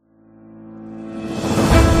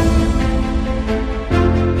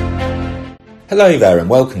Hello there and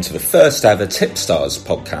welcome to the first ever Tipstars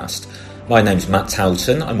podcast. My name's Matt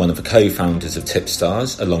Towton. I'm one of the co-founders of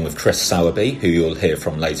Tipstars, along with Chris Sowerby, who you'll hear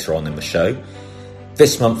from later on in the show.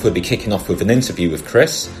 This month we'll be kicking off with an interview with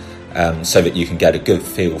Chris, so that you can get a good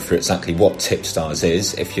feel for exactly what Tipstars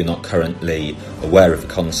is if you're not currently aware of the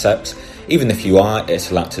concept. Even if you are,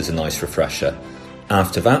 it'll act as a nice refresher.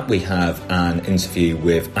 After that, we have an interview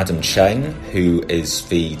with Adam Cheng, who is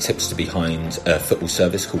the tipster behind a football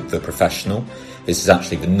service called The Professional. This is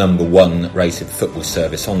actually the number one rated football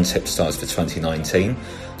service on Tipstars for 2019.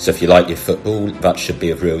 So if you like your football, that should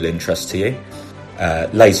be of real interest to you.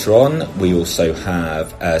 Later on, we also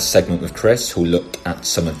have a segment with Chris who'll look at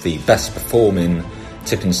some of the best performing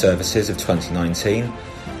tipping services of 2019.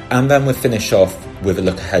 And then we'll finish off with a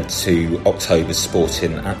look ahead to October's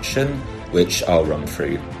sporting action, which I'll run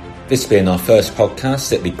through. This being our first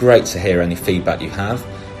podcast, it'd be great to hear any feedback you have.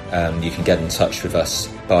 You can get in touch with us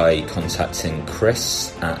by contacting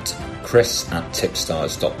Chris at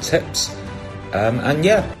tipstars.tips. And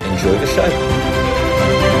yeah, enjoy the show.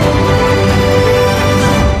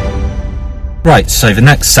 Right, so the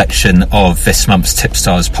next section of this month's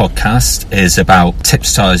Tipstars podcast is about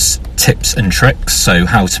Tipstars tips and tricks, so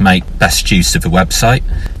how to make best use of the website.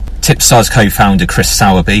 Tipstars co-founder Chris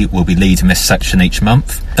Sowerby will be leading this section each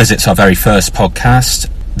month. As it's our very first podcast,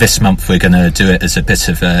 this month we're going to do it as a bit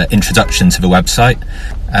of an introduction to the website.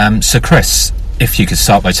 So Chris, if you could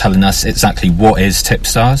start by telling us exactly what is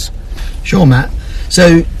Tipstars? Sure, Matt.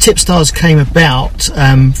 So Tipstars came about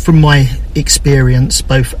from my experience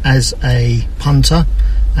both as a punter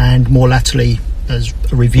and more latterly as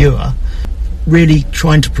a reviewer, really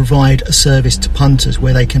trying to provide a service to punters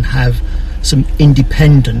where they can have some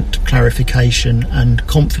independent clarification and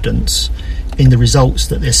confidence in the results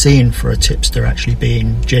that they're seeing for a tipster actually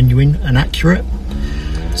being genuine and accurate.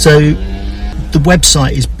 So the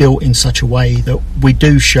website is built in such a way that we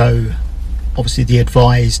do show obviously the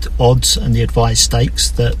advised odds and the advised stakes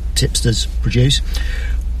that tipsters produce.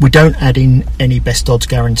 We don't add in any best odds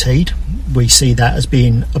guaranteed. We see that as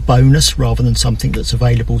being a bonus rather than something that's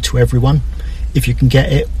available to everyone. If you can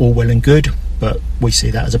get it, all well and good, but we see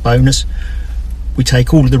that as a bonus. We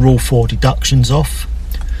take all of the Rule 4 deductions off.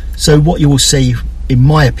 So what you will see, in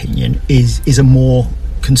my opinion, is a more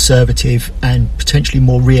conservative and potentially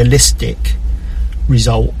more realistic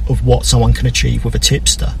result of what someone can achieve with a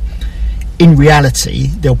tipster. In reality,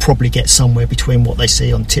 they'll probably get somewhere between what they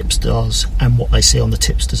see on Tipstars and what they see on the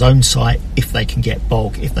tipster's own site, if they can get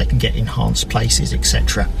bog, if they can get enhanced places,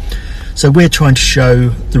 etc. So we're trying to show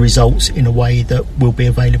the results in a way that will be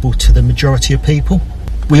available to the majority of people.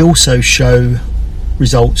 We also show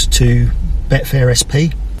results to Betfair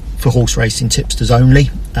SP for horse racing tipsters only,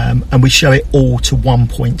 and we show it all to 1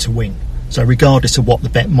 point to win. So regardless of what the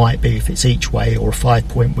bet might be, if it's each way or a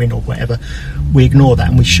 5-point win or whatever, we ignore that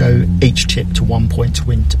and we show each tip to 1 point to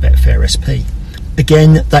win to Betfair SP.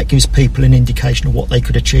 Again, that gives people an indication of what they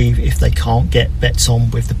could achieve if they can't get bets on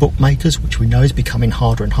with the bookmakers, which we know is becoming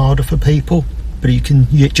harder and harder for people. But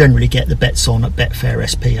you generally get the bets on at Betfair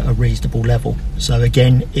SP at a reasonable level. So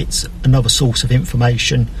again, it's another source of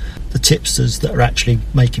information, the tipsters that are actually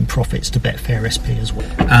making profits to Betfair SP as well.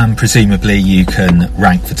 And presumably you can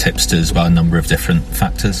rank the tipsters by a number of different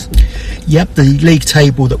factors? Yep, the league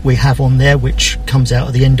table that we have on there, which comes out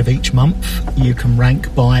at the end of each month, you can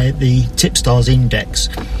rank by the Tipstars Index,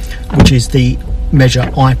 which is the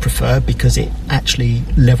measure I prefer because it actually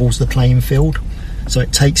levels the playing field. So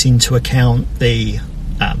it takes into account the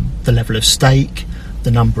level of stake,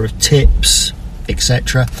 the number of tips,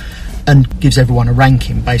 etc., and gives everyone a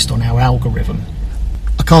ranking based on our algorithm.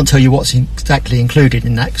 I can't tell you what's exactly included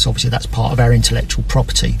in that because obviously that's part of our intellectual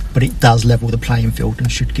property, but it does level the playing field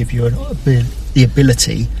and should give you the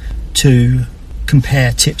ability to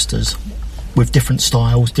compare tipsters with different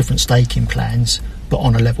styles, different staking plans, but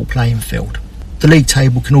on a level playing field. The league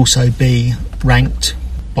table can also be ranked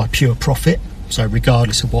by pure profit. So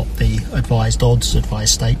regardless of what the advised odds,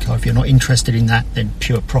 advised stake are, if you're not interested in that, then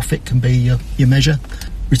pure profit can be your measure.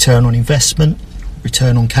 Return on investment,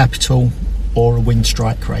 return on capital, or a win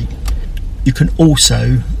strike rate. You can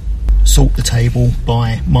also sort the table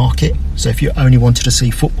by market. So if you only wanted to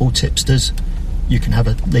see football tipsters, you can have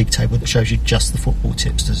a league table that shows you just the football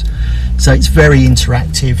tipsters. So it's very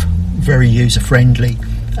interactive, very user friendly,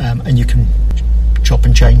 and you can chop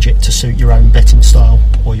and change it to suit your own betting style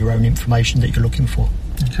or your own information that you're looking for.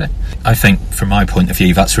 Okay. I think from my point of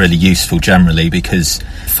view that's really useful generally, because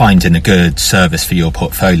finding a good service for your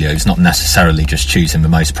portfolio is not necessarily just choosing the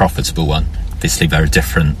most profitable one. Obviously there are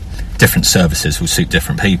different services will suit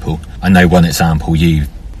different people. I know one example you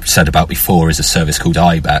said about before is a service called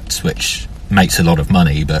iBet, which makes a lot of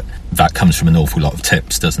money, but that comes from an awful lot of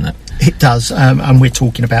tips, doesn't it? It does, and we're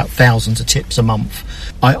talking about thousands of tips a month.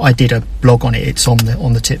 I did a blog on it. It's on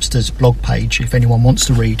the Tipsters blog page if anyone wants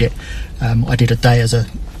to read it. I did a day as an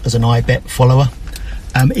iBet follower.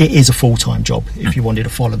 It is a full-time job if you wanted to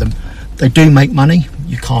follow them. They do make money.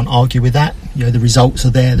 You can't argue with that. The results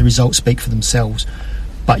are there. The results speak for themselves.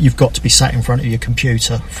 But you've got to be sat in front of your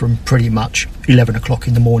computer from pretty much 11 o'clock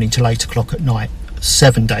in the morning till 8 o'clock at night,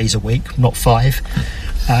 7 days a week, not 5.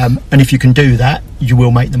 And if you can do that, you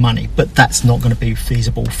will make the money. But that's not going to be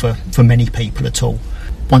feasible for many people at all.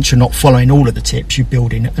 Once you're not following all of the tips, you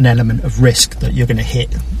build in an element of risk that you're going to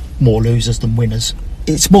hit more losers than winners.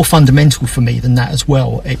 It's more fundamental for me than that as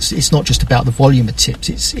well. It's not just about the volume of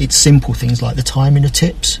tips. It's simple things like the timing of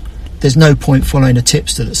tips. There's no point following a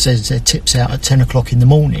tipster that says their tips out at 10 o'clock in the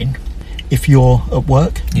morning. If you're at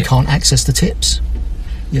work, you can't access the tips.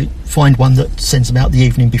 You find one that sends them out the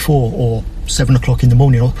evening before or 7 o'clock in the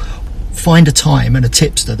morning, or find a time and a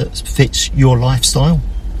tipster that fits your lifestyle.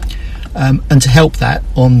 And to help that,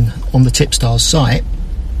 on the Tipstars site,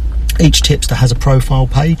 each tipster has a profile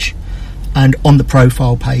page, and on the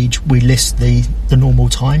profile page we list the normal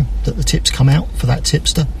time that the tips come out for that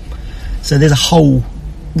tipster. So there's a whole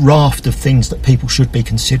raft of things that people should be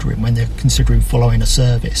considering when they're considering following a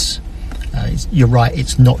service. You're right,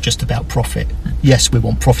 it's not just about profit. Yes, we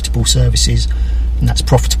want profitable services, and that's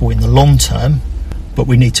profitable in the long term, but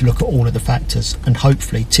we need to look at all of the factors, and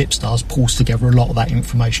hopefully Tipstars pulls together a lot of that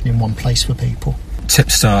information in one place for people.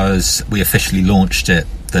 Tipstars, we officially launched it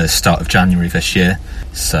the start of January this year,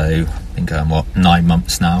 so been going 9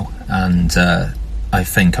 months now, and I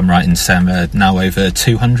think I'm right in saying there are now over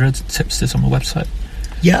 200 tipsters on the website.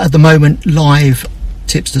 Yeah, at the moment, live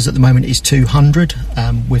tipsters at the moment is 200.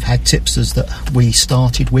 We've had tipsters that we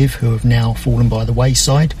started with who have now fallen by the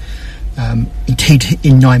wayside. Indeed,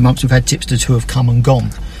 in 9 months, we've had tipsters who have come and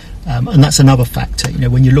gone. And that's another factor.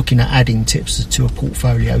 When you're looking at adding tipsters to a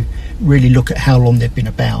portfolio, really look at how long they've been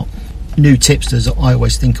about. New tipsters, I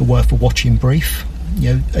always think, are worth a watching brief.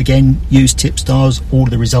 Again, use Tipstars. All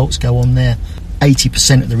of the results go on there.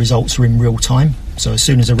 80% of the results are in real time. So as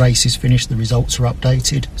soon as a race is finished, the results are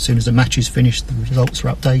updated. As soon as a match is finished, the results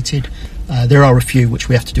are updated. There are a few which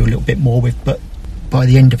we have to do a little bit more with, but by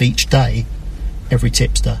the end of each day, every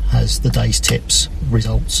tipster has the day's tips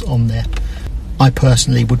results on there. I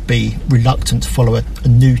personally would be reluctant to follow a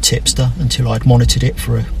new tipster until I'd monitored it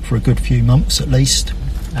for a good few months at least.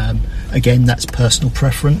 Again, that's personal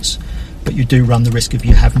preference, but you do run the risk if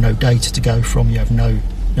you have no data to go from, you have no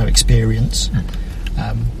experience.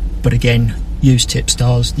 But again, use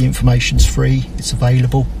Tipstars. The information's free, it's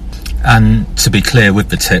available. And to be clear with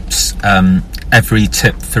the tips, every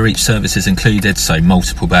tip for each service is included, so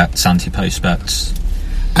multiple bets, anti-post bets.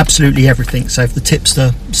 Absolutely everything. So if the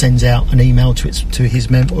tipster sends out an email to his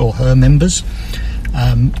or her members,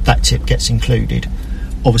 that tip gets included.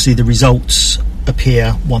 Obviously the results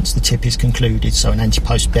appear once the tip is concluded, so an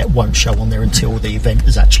anti-post bet won't show on there until the event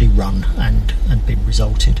has actually run and been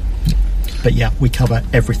resulted. But yeah, we cover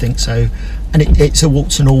everything. So, and it's a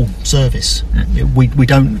warts and all service. We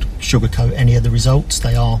don't sugarcoat any of the results.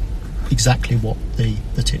 They are exactly what the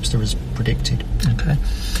tipster has predicted. Okay.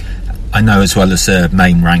 I know, as well as the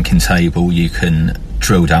main ranking table, you can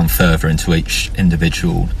drill down further into each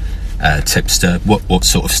individual tipster. What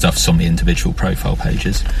sort of stuff's on the individual profile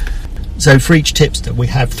pages? So for each tipster, we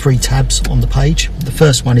have 3 tabs on the page. The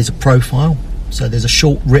first one is a profile. So there's a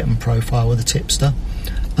short written profile of the tipster.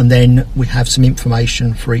 And then we have some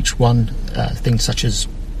information for each one, things such as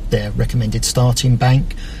their recommended starting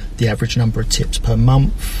bank, the average number of tips per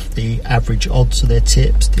month, the average odds of their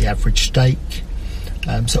tips, the average stake.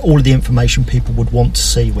 So all of the information people would want to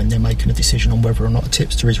see when they're making a decision on whether or not a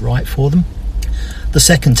tipster is right for them. The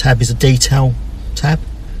second tab is a detail tab.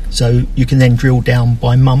 So you can then drill down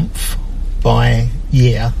by month, by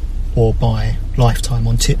year, or by lifetime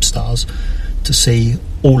on Tipstars to see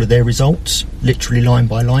all of their results, literally line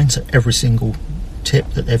by line, so every single tip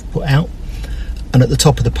that they've put out. And at the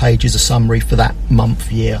top of the page is a summary for that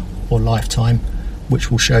month, year, or lifetime, which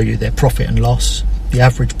will show you their profit and loss, the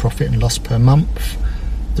average profit and loss per month,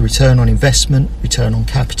 the return on investment, return on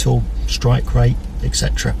capital, strike rate,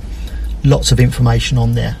 etc. Lots of information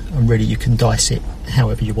on there, and really you can dice it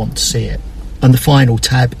however you want to see it. And the final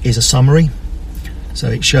tab is a summary. So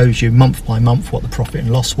it shows you month by month what the profit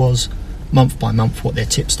and loss was, month by month what their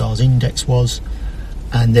Tipstars index was,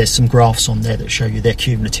 and there's some graphs on there that show you their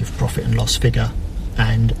cumulative profit and loss figure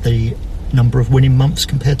and the number of winning months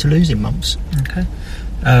compared to losing months. Okay.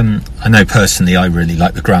 I know personally I really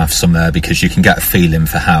like the graphs on there because you can get a feeling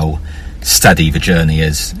for how steady the journey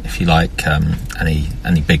is, if you like,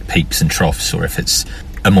 any big peaks and troughs, or if it's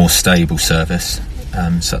a more stable service.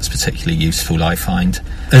 So that's particularly useful, I find.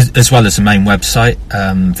 As well as the main website,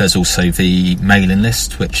 there's also the mailing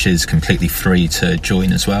list, which is completely free to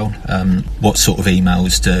join as well. What sort of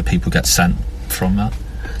emails do people get sent from that?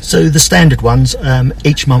 So the standard ones,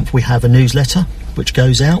 each month we have a newsletter which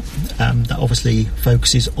goes out that obviously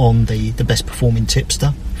focuses on the best performing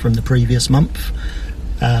tipster from the previous month,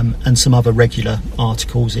 and some other regular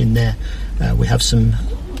articles in there. We have some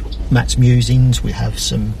Matt's musings, we have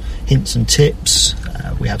some hints and tips,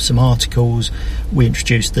 we have some articles. We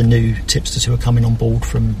introduced the new tipsters who are coming on board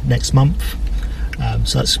from next month,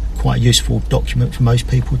 so that's quite a useful document for most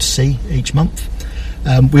people to see each month.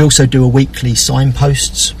 We also do a weekly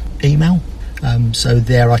signposts email, so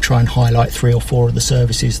there I try and highlight 3 or 4 of the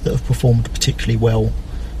services that have performed particularly well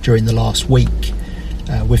during the last week.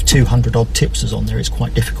 With 200 odd tipsters on there, it's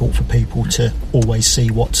quite difficult for people to always see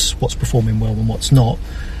what's performing well and what's not.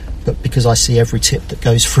 But because I see every tip that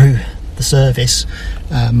goes through the service,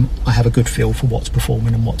 I have a good feel for what's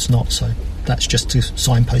performing and what's not. So that's just to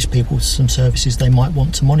signpost people to some services they might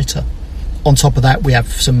want to monitor. On top of that, we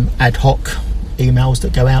have some ad hoc emails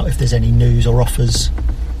that go out. If there's any news or offers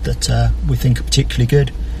that we think are particularly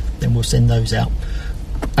good, then we'll send those out.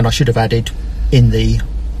 And I should have added, in the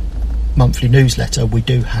monthly newsletter we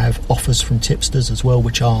do have offers from tipsters as well,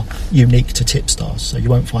 which are unique to Tipstars, so you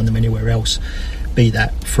won't find them anywhere else, be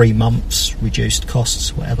that 3 months, reduced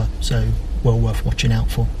costs, whatever. So well worth watching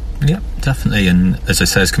out for. Yeah, definitely. And as I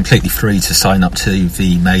say, it's completely free to sign up to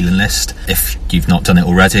the mailing list. If you've not done it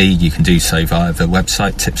already, you can do so via the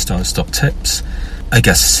website tipstars.tips. I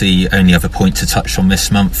guess the only other point to touch on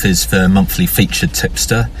this month is the monthly featured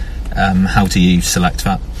tipster. How do you select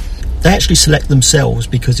that? They actually select themselves,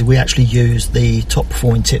 because we actually use the top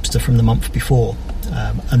performing tipster from the month before,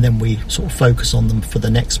 and then we sort of focus on them for the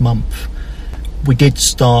next month. We did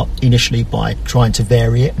start initially by trying to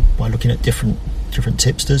vary it by looking at different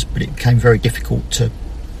tipsters, but it became very difficult to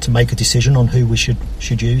make a decision on who we should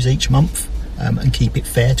use each month, and keep it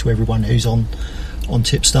fair to everyone who's on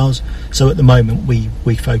Tipstars. So at the moment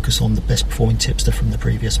we focus on the best performing tipster from the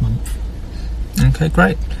previous month. Okay,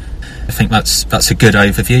 great. I think that's a good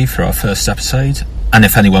overview for our first episode. And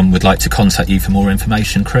if anyone would like to contact you for more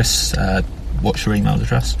information, Chris, what's your email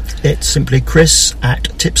address? It's simply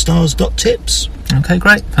chris@tipstars.tips. Okay,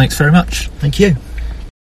 great. Thanks very much. Thank you.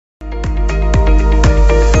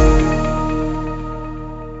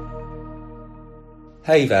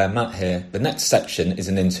 Hey there, Matt here. The next section is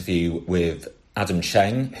an interview with Adam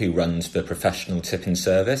Cheng, who runs the professional tipping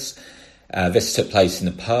service. This took place in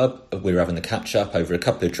the pub. We were having a catch-up over a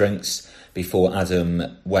couple of drinks before Adam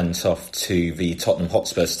went off to the Tottenham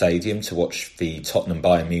Hotspur Stadium to watch the Tottenham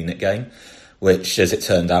Bayern Munich game, which, as it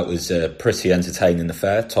turned out, was a pretty entertaining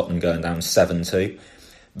affair, Tottenham going down 7-2.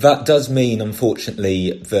 That does mean,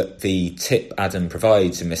 unfortunately, that the tip Adam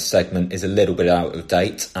provides in this segment is a little bit out of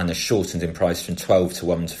date and is shortened in price from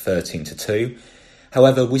 12-1 to 13-2.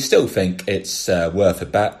 However, we still think it's worth a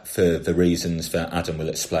bet for the reasons that Adam will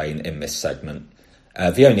explain in this segment.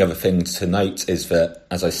 The only other thing to note is that,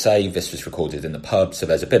 as I say, this was recorded in the pub, so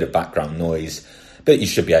there's a bit of background noise, but you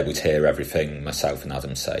should be able to hear everything myself and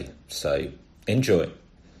Adam say. So, enjoy.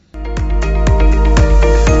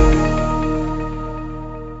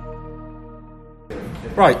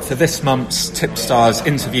 Right, for this month's Tipstars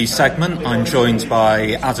interview segment, I'm joined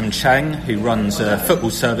by Adam Cheng, who runs a football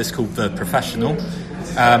service called The Professional.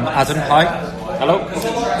 Adam, hi. Hello.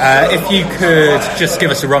 If you could just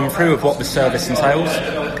give us a run through of what the service entails.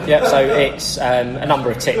 Yeah, so it's a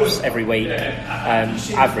number of tips every week,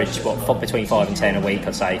 average between 5 and 10 a week,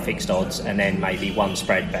 I'd say, fixed odds, and then maybe one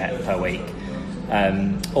spread bet per week.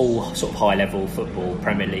 All sort of high level football,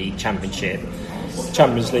 Premier League, Championship,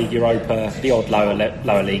 Champions League, Europa, the odd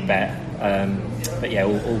lower league bet, but yeah,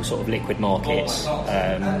 all sort of liquid markets,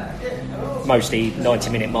 mostly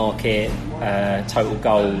 90-minute market, total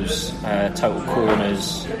goals, total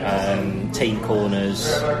corners, team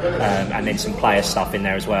corners, and then some player stuff in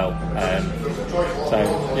there as well. So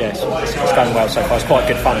yeah, it's going well so far. It's quite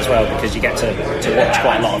good fun as well, because you get to watch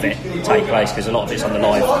quite a lot of it take place, because a lot of it's on the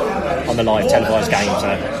live televised game.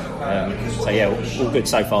 So yeah, all good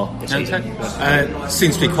so far this season.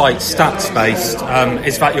 Seems to be quite stats based.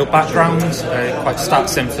 Is that your background? Quite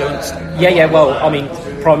stats influenced? Yeah. Well, I mean,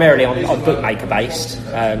 primarily I'm bookmaker based.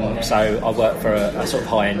 So I worked for a sort of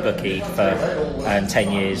high end bookie for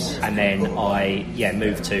 10 years, and then I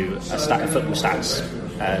moved to a football stats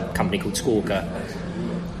company called Squawka.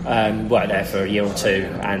 Worked there for a year or two,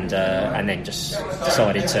 and then just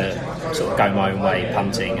decided to sort of go my own way,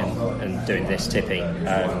 punting and doing this tipping.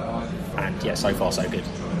 yeah, so far so good.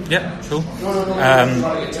 Yeah, cool.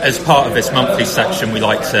 As part of this monthly section, we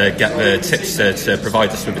like to get the tipster to provide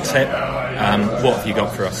us with a tip. What have you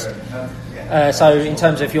got for us? So in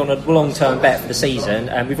terms of if you want a long-term bet for the season,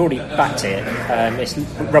 we've already backed it. It's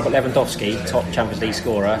Robert Lewandowski, top Champions League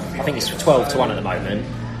scorer. I think it's 12-1 at the moment.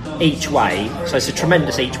 Each way, so it's a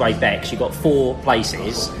tremendous each way bet because you've got 4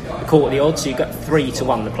 places. The quarter of the odds, so you've got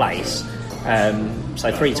 3-1 the place.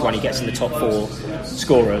 So 3-1 he gets in the top 4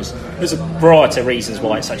 scorers. There's a variety of reasons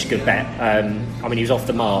why it's such a good bet. I mean, he was off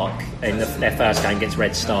the mark in their first game against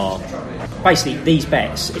Red Star. Basically, these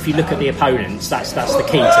bets, if you look at the opponents, that's the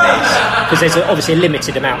key to this, because there's obviously a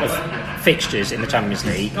limited amount of fixtures in the Champions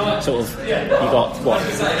League. Sort of, you got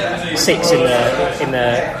 6 in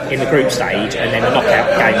the group stage, and then a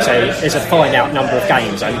knockout game. So there's a finite number of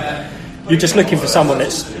games, and you're just looking for someone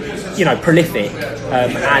that's, you know, prolific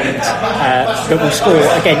and that will score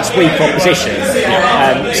against weak opposition.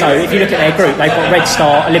 So if you look at their group, they've got Red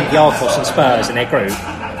Star, Olympiacos, and Spurs in their group.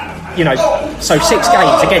 You know, so 6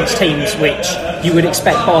 games against teams which you would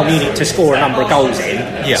expect Bayern Munich to score a number of goals in.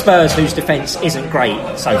 Yeah. Spurs, whose defence isn't great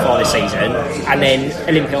so far this season, and then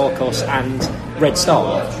Olympiacos and Red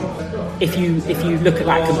Star. If you look at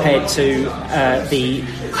that compared to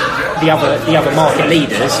the other market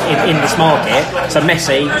leaders in this market, so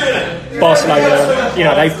Messi, Barcelona, you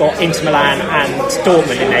know, they've got Inter Milan and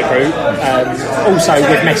Dortmund in their group. Also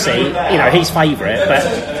with Messi, you know, he's favourite,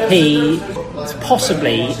 but he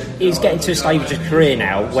possibly is getting to a stage of his career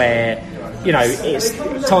now where, you know, it's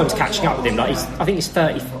time's catching up with him. Like I think he's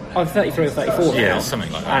 33 or 34 now. Yeah,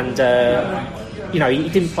 something like that. And you know, he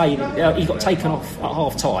didn't play. He got taken off at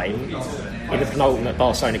half time in the penultimate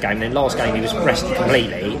Barcelona game. And then last game he was rested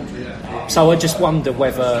completely. So I just wonder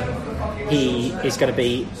whether he is going to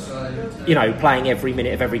be, you know, playing every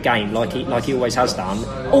minute of every game like he always has done.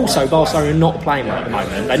 Also, Barcelona are not playing well at the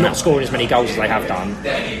moment. They're not scoring as many goals as they have done,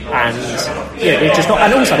 and yeah, they're just not.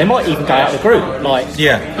 And also, they might even go out of the group. Like, you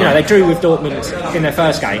know, they drew with Dortmund in their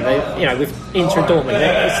first game. They, you know, with Inter and Dortmund,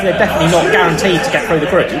 they're definitely not guaranteed to get through the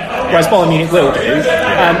group. Whereas Bayern Munich will do.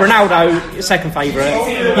 Ronaldo, second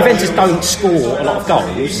favourite. Juventus don't score a lot of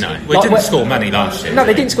goals. No, we didn't score many last year. No,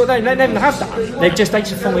 they didn't score. They never have done. They just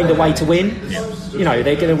find a way to win. Yeah. You know,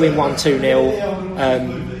 they're going to win 1-2-0,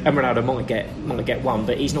 and Ronaldo might get one,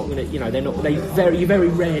 but he's not going to. You know, they're not. You very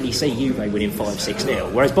rarely see Juve winning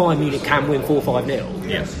 5-6-0, whereas Bayern Munich can win 4-5-0.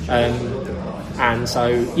 Yeah. And so,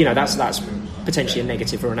 you know, that's potentially a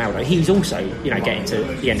negative for Ronaldo. He's also, you know, getting to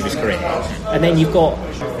the end of his career, and then you've got,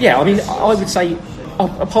 I mean, I would say,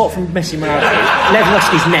 apart from Messi and Ronaldo,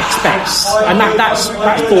 Lewandowski's next best, and that's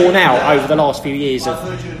borne out over the last few years of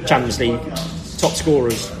Champions League top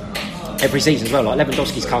scorers every season as well. Like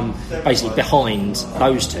Lewandowski's come basically behind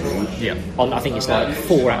those two. Yeah. On, I think it's like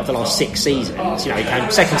 4 out of the last 6 seasons. You know, he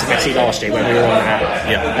came second to Messi last year when we were on that.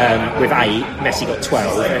 Yeah. With 8, Messi got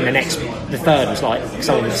 12, and the third was like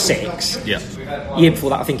someone with 6. Yeah. Year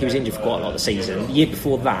before that, I think he was injured for quite a lot of the season. The year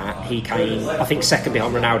before that, he came, I think, second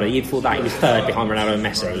behind Ronaldo. The year before that, he was third behind Ronaldo and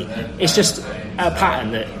Messi. It's just a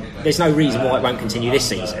pattern that there's no reason why it won't continue this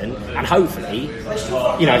season, and hopefully,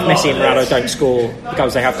 you know, if Messi and Ronaldo don't score the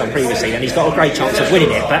goals they have done previously, then he's got a great chance of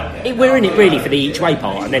winning it. But we're in it really for the each way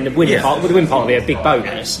part, and then the winning part, the win part will be a big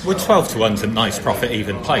bonus. Well, 12-1's a nice profit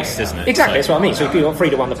even place, isn't it? Exactly, that's what I mean. So if you've got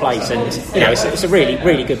 3-1 the place, and you know, it's a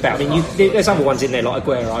really good bet. I mean, there's other ones in there like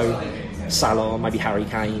Aguero, Salah, maybe Harry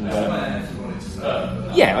Kane.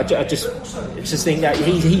 I just think that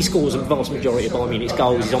he scores a vast majority of Bayern Munich's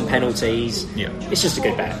goals. He's on penalties. Yeah, it's just a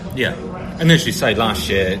good bet. Yeah, and as you say, last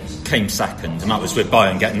year came second, and that was with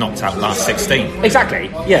Bayern getting knocked out last 16. Exactly.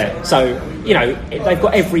 Yeah. So you know they've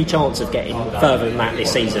got every chance of getting further than that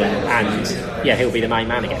this season, and yeah, he'll be the main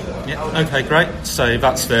man again. Yeah. Okay, great. So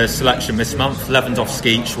that's the selection this month. Lewandowski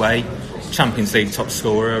each way, Champions League top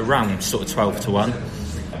scorer, around sort of 12-1.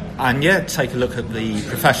 And yeah, take a look at the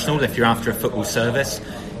professional if you're after a football service.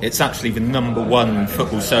 It's actually the number 1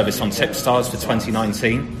 football service on Tipstars for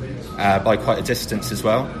 2019 by quite a distance as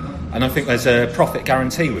well. And I think there's a profit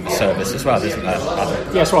guarantee with the service as well, isn't there, Adam?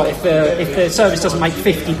 Yeah, that's right. If the service doesn't make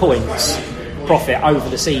 50 points profit over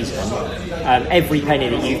the season, every penny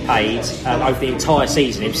that you've paid over the entire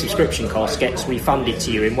season in subscription costs gets refunded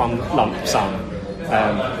to you in one lump sum.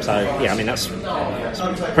 So yeah, I mean that's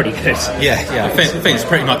pretty good. Yeah. I think it's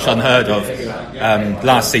pretty much unheard of.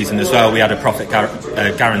 Last season as well, we had a profit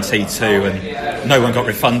guarantee too, and no one got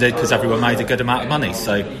refunded because everyone made a good amount of money.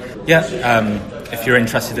 So yeah, if you're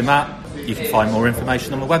interested in that, you can find more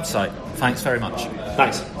information on the website. Thanks very much.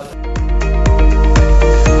 Thanks.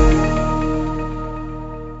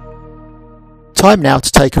 Time now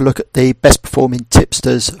to take a look at the best performing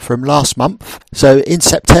tipsters from last month. So in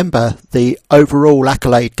September, the overall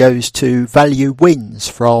accolade goes to Value Wins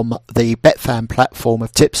from the Betfan platform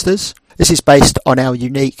of tipsters. This is based on our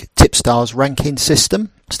unique Tipstars ranking system.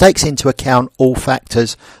 It takes into account all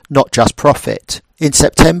factors, not just profit. In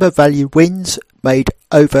September, Value Wins made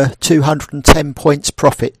over 210 points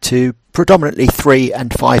profit to predominantly 3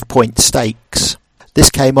 and 5 point stakes. This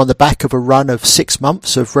came on the back of a run of 6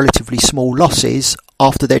 months of relatively small losses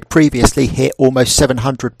after they'd previously hit almost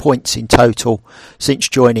 700 points in total since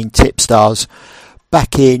joining Tipstars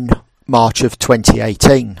back in March of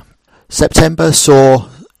 2018. September saw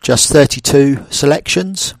just 32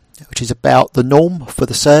 selections, which is about the norm for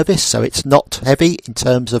the service, so it's not heavy in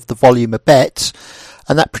terms of the volume of bets,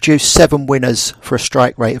 and that produced 7 winners for a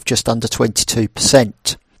strike rate of just under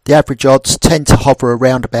 22%. The average odds tend to hover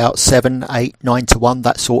around about 7, 8, 9 to 1,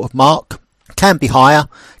 that sort of mark. Can be higher,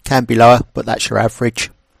 can be lower, but that's your average.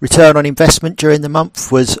 Return on investment during the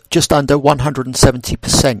month was just under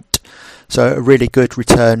 170%, so a really good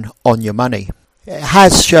return on your money. It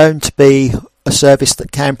has shown to be a service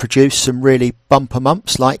that can produce some really bumper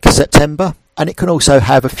months like September, and it can also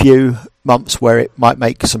have a few months where it might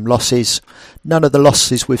make some losses. None of the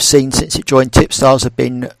losses we've seen since it joined Tipstars have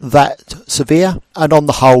been that severe, and on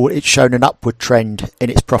the whole it's shown an upward trend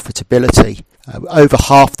in its profitability. Over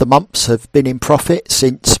half the months have been in profit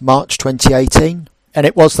since March 2018, and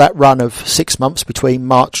it was that run of 6 months between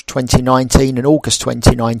March 2019 and August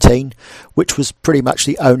 2019 which was pretty much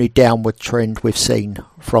the only downward trend we've seen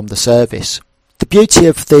from the service. The beauty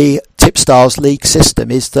of the Tipstars League system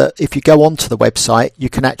is that if you go onto the website, you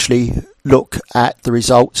can actually look at the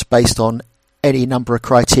results based on any number of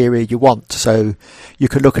criteria you want. So you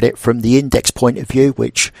can look at it from the index point of view,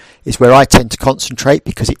 which is where I tend to concentrate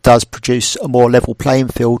because it does produce a more level playing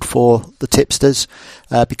field for the tipsters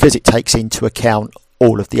because it takes into account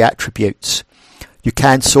all of the attributes. You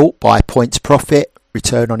can sort by points profit,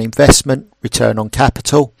 return on investment, return on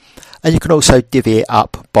capital, and you can also divvy it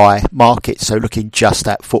up by market, so looking just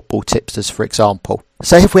at football tipsters, for example.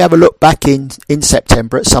 So if we have a look back in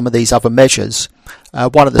September at some of these other measures,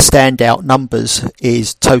 one of the standout numbers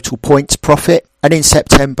is total points profit, and in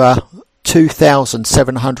September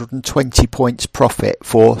 2,720 points profit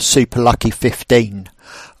for Super Lucky 15,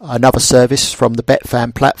 another service from the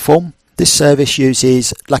Betfan platform. This service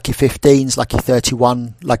uses Lucky 15s, Lucky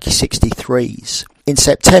 31, Lucky 63s. In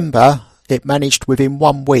September, it managed within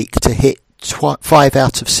 1 week to hit 5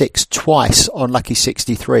 out of 6 twice on Lucky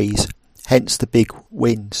 63s, hence the big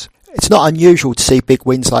wins. It's not unusual to see big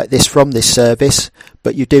wins like this from this service,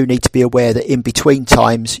 but you do need to be aware that in between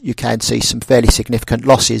times you can see some fairly significant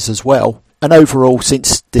losses as well. And overall,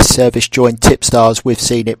 since this service joined Tipstars, we've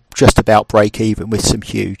seen it just about break even with some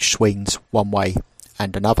huge swings one way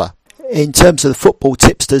and another. In terms of the football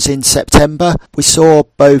tipsters in September, we saw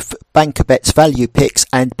both BankerBet's value picks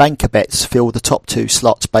and BankerBets fill the top 2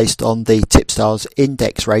 slots based on the Tipstars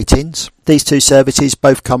index ratings. These 2 services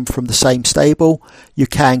both come from the same stable. You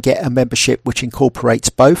can get a membership which incorporates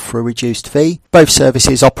both for a reduced fee. Both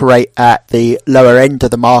services operate at the lower end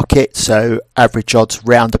of the market, so average odds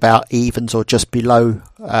round about evens or just below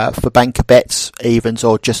for BankerBets, evens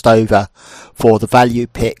or just over for the value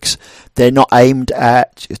picks. They're not aimed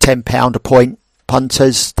at £10 a point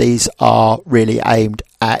punters. These are really aimed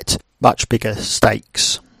at much bigger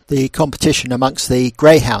stakes. The competition amongst the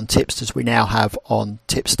greyhound tipsters we now have on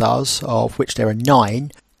Tipstars, of which there are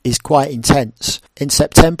 9, is quite intense. In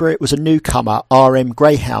September it was a newcomer, RM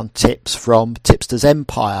Greyhound Tips from Tipsters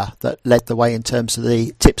Empire, that led the way in terms of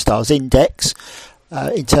the Tipstars index.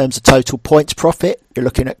 In terms of total points profit, you're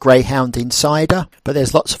looking at Greyhound Insider, but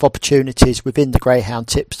there's lots of opportunities within the Greyhound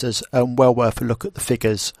tipsters and well worth a look at the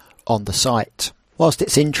figures on the site. Whilst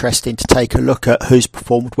it's interesting to take a look at who's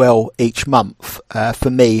performed well each month, for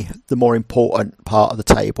me the more important part of the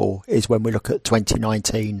table is when we look at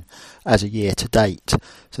 2019 as a year to date.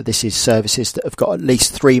 So this is services that have got at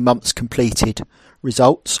least 3 months completed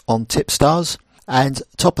results on Tipstars, and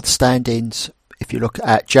top of the standings, if you look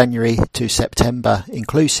at January to September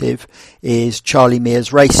inclusive, is Charlie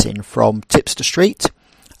Mears Racing from Tipster Street,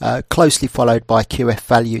 closely followed by QF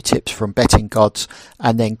Value Tips from Betting Gods,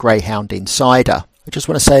 and then Greyhound Insider. I just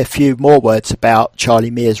want to say a few more words about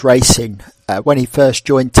Charlie Mears Racing. When he first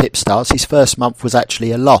joined Tipstars, his first month was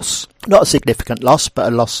actually a loss. Not a significant loss,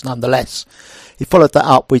 but a loss nonetheless. He followed that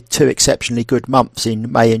up with 2 exceptionally good months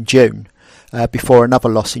in May and June, before another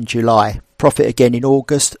loss in July. Profit again in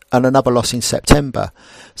August and another loss in September.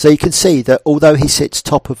 So you can see that although he sits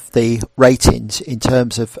top of the ratings in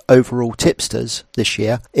terms of overall tipsters this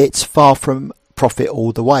year, it's far from profit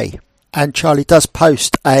all the way. And Charlie does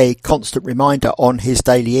post a constant reminder on his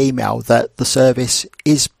daily email that the service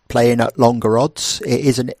is playing at longer odds. It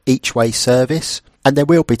is an each-way service, and there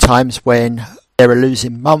will be times when there are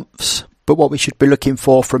losing months. But what we should be looking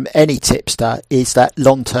for from any tipster is that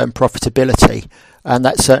long-term profitability, and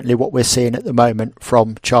that's certainly what we're seeing at the moment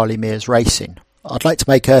from Charlie Mears Racing. I'd like to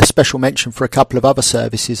make a special mention for a couple of other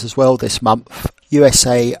services as well this month.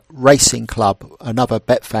 USA Racing Club, another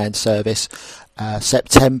Betfan service.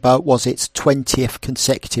 September was its 20th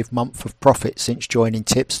consecutive month of profit since joining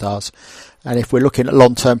Tipstars. And if we're looking at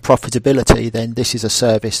long-term profitability, then this is a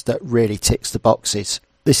service that really ticks the boxes.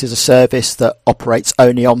 This is a service that operates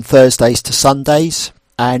only on Thursdays to Sundays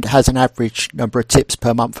and has an average number of tips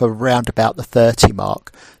per month of around about the 30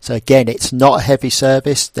 mark. So again, it's not a heavy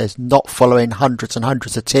service. There's not following hundreds and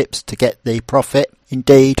hundreds of tips to get the profit.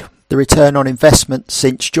 Indeed, the return on investment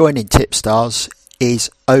since joining Tipstars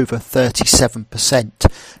is over 37%.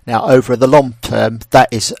 Now, over the long term, that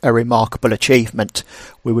is a remarkable achievement.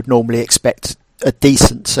 We would normally expect a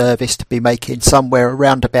decent service to be making somewhere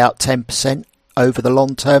around about 10% over the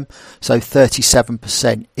long term, so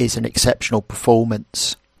 37% is an exceptional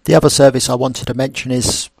performance. The other service I wanted to mention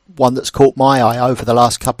is one that's caught my eye over the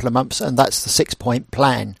last couple of months, and that's the 6-point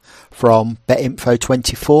plan from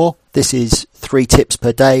BetInfo24. This is 3 tips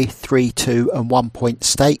per day, 3, 2 and 1 point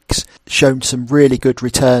stakes. Shown some really good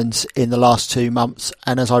returns in the last 2 months,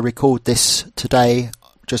 and as I record this today,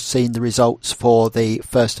 just seen the results for the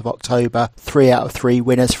 1st of October. 3 out of 3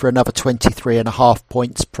 winners for another 23.5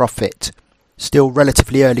 points profit. Still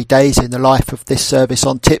relatively early days in the life of this service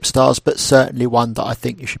on Tipstars, but certainly one that I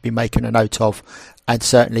think you should be making a note of and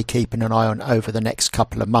certainly keeping an eye on over the next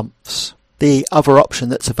couple of months. The other option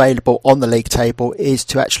that's available on the league table is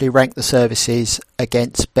to actually rank the services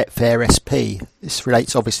against Betfair SP. This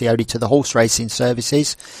relates obviously only to the horse racing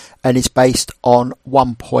services and is based on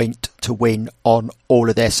 1 point to win on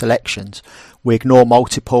all of their selections. We ignore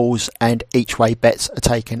multiples and each way bets are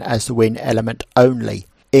taken as the win element only.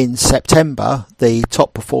 In September, the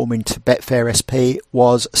top performing to Betfair SP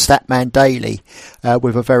was Statman Daily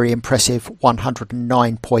with a very impressive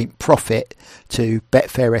 109 point profit to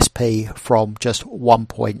Betfair SP from just 1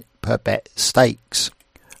 point per bet stakes.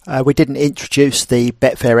 We didn't introduce the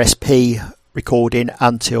Betfair SP recording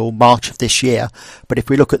until March of this year, but if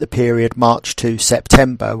we look at the period March to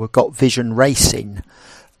September, we've got Vision Racing,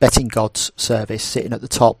 Betting Gods service, sitting at the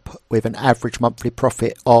top with an average monthly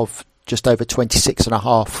profit of just over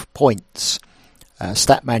 26.5 points.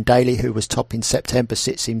 Statman Daily, who was top in September,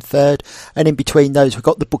 sits in third, and in between those we've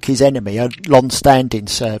got the Bookie's Enemy, a long-standing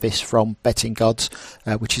service from Betting Gods,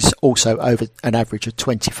 which is also over an average of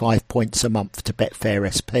 25 points a month to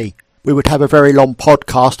Betfair SP. We would have a very long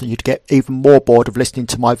podcast and you'd get even more bored of listening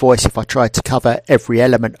to my voice if I tried to cover every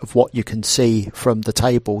element of what you can see from the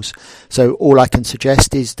tables. So all I can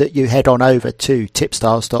suggest is that you head on over to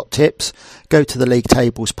tipstars.tips, go to the league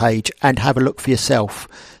tables page and have a look for yourself.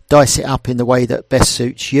 Dice it up in the way that best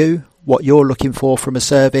suits you, what you're looking for from a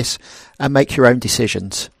service, and make your own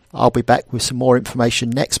decisions. I'll be back with some more information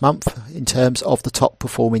next month in terms of the top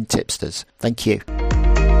performing tipsters. Thank you.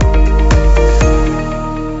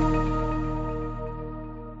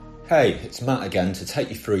 Hey, it's Matt again to take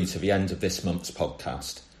you through to the end of this month's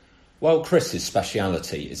podcast. While Chris's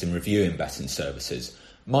speciality is in reviewing betting services,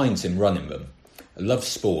 mine's in running them. I love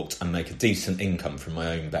sport and make a decent income from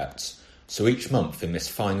my own bets. So each month in this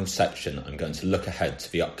final section, I'm going to look ahead to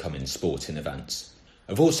the upcoming sporting events.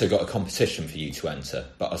 I've also got a competition for you to enter,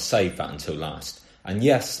 but I'll save that until last. And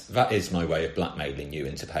yes, that is my way of blackmailing you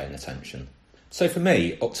into paying attention. So for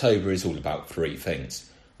me, October is all about 3 things.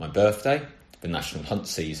 My birthday, the national hunt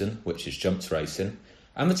season, which is jumps racing,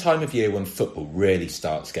 and the time of year when football really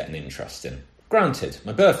starts getting interesting. Granted,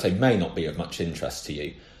 my birthday may not be of much interest to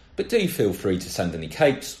you, but do feel free to send any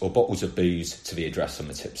cakes or bottles of booze to the address on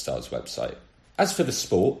the Tipstars website. As for the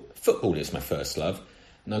sport, football is my first love,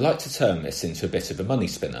 and I like to turn this into a bit of a money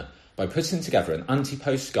spinner by putting together an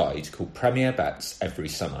anti-post guide called Premier Bets every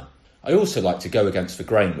summer. I also like to go against the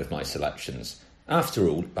grain with my selections. After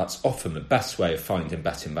all, that's often the best way of finding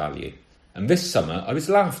betting value. And this summer I was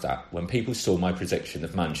laughed at when people saw my prediction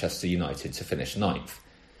of Manchester United to finish 9th.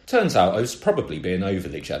 Turns out I was probably being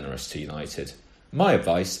overly generous to United. My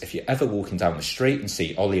advice, if you're ever walking down the street and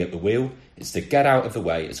see Ollie at the wheel, is to get out of the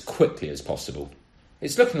way as quickly as possible.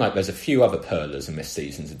 It's looking like there's a few other pearlers in this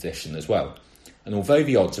season's edition as well, and although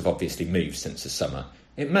the odds have obviously moved since the summer,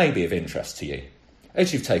 it may be of interest to you.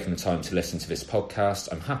 As you've taken the time to listen to this podcast,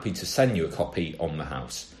 I'm happy to send you a copy on the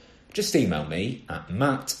house. Just email me at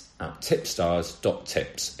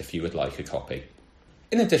matt@tipstars.tips if you would like a copy.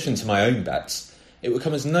 In addition to my own bets, It would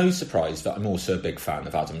come as no surprise that I'm also a big fan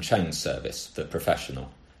of Adam Chain's service, The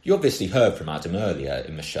Professional. You obviously heard from Adam earlier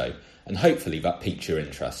in the show, and hopefully that piqued your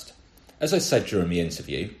interest. As I said during the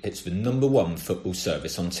interview, it's the #1 football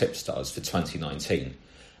service on Tipstars for 2019,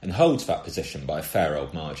 and holds that position by a fair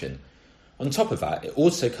old margin. On top of that, it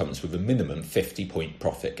also comes with a minimum 50-point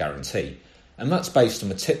profit guarantee, and that's based on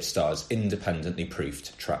the Tipstars independently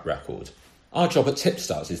proofed track record. Our job at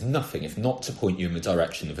Tipstars is nothing if not to point you in the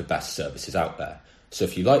direction of the best services out there. So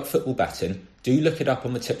if you like football betting, do look it up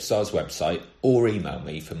on the Tipstars website or email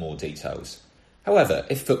me for more details. However,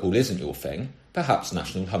 if football isn't your thing, perhaps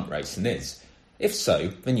National Hunt Racing is. If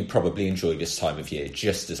so, then you probably enjoy this time of year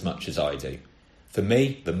just as much as I do. For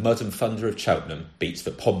me, the mud and thunder of Cheltenham beats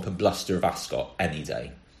the pomp and bluster of Ascot any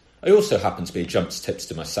day. I also happen to be a jumps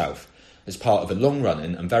tipster myself, as part of a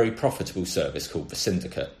long-running and very profitable service called the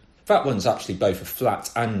Syndicate. That one's actually both a flat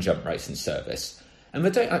and jump racing service, and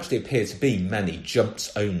there don't actually appear to be many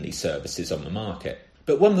jumps-only services on the market.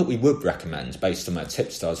 But one that we would recommend based on our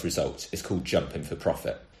Tipstars results is called Jumping for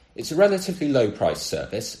Profit. It's a relatively low-priced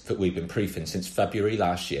service that we've been proofing since February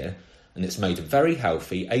last year, and it's made a very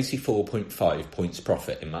healthy 84.5 points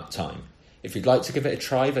profit in that time. If you'd like to give it a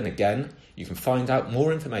try, then again, you can find out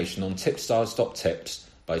more information on tipstars.tips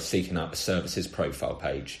by seeking out the service's profile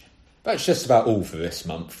page. That's just about all for this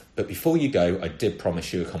month, but before you go, I did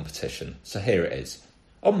promise you a competition, so here it is.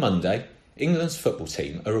 On Monday, England's football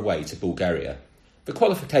team are away to Bulgaria. The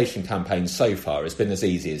qualification campaign so far has been as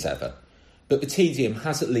easy as ever, but the tedium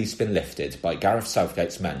has at least been lifted by Gareth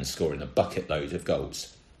Southgate's men scoring a bucket load of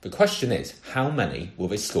goals. The question is, how many will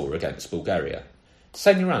they score against Bulgaria?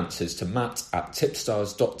 Send your answers to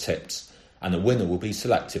matt@tipstars.tips and a winner will be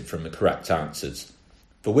selected from the correct answers.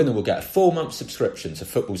 The winner will get a 4-month subscription to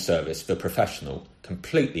football service The Professional,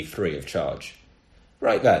 completely free of charge.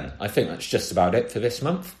 Right then, I think that's just about it for this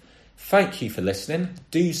month. Thank you for listening,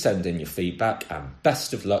 do send in your feedback and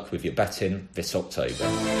best of luck with your betting this October.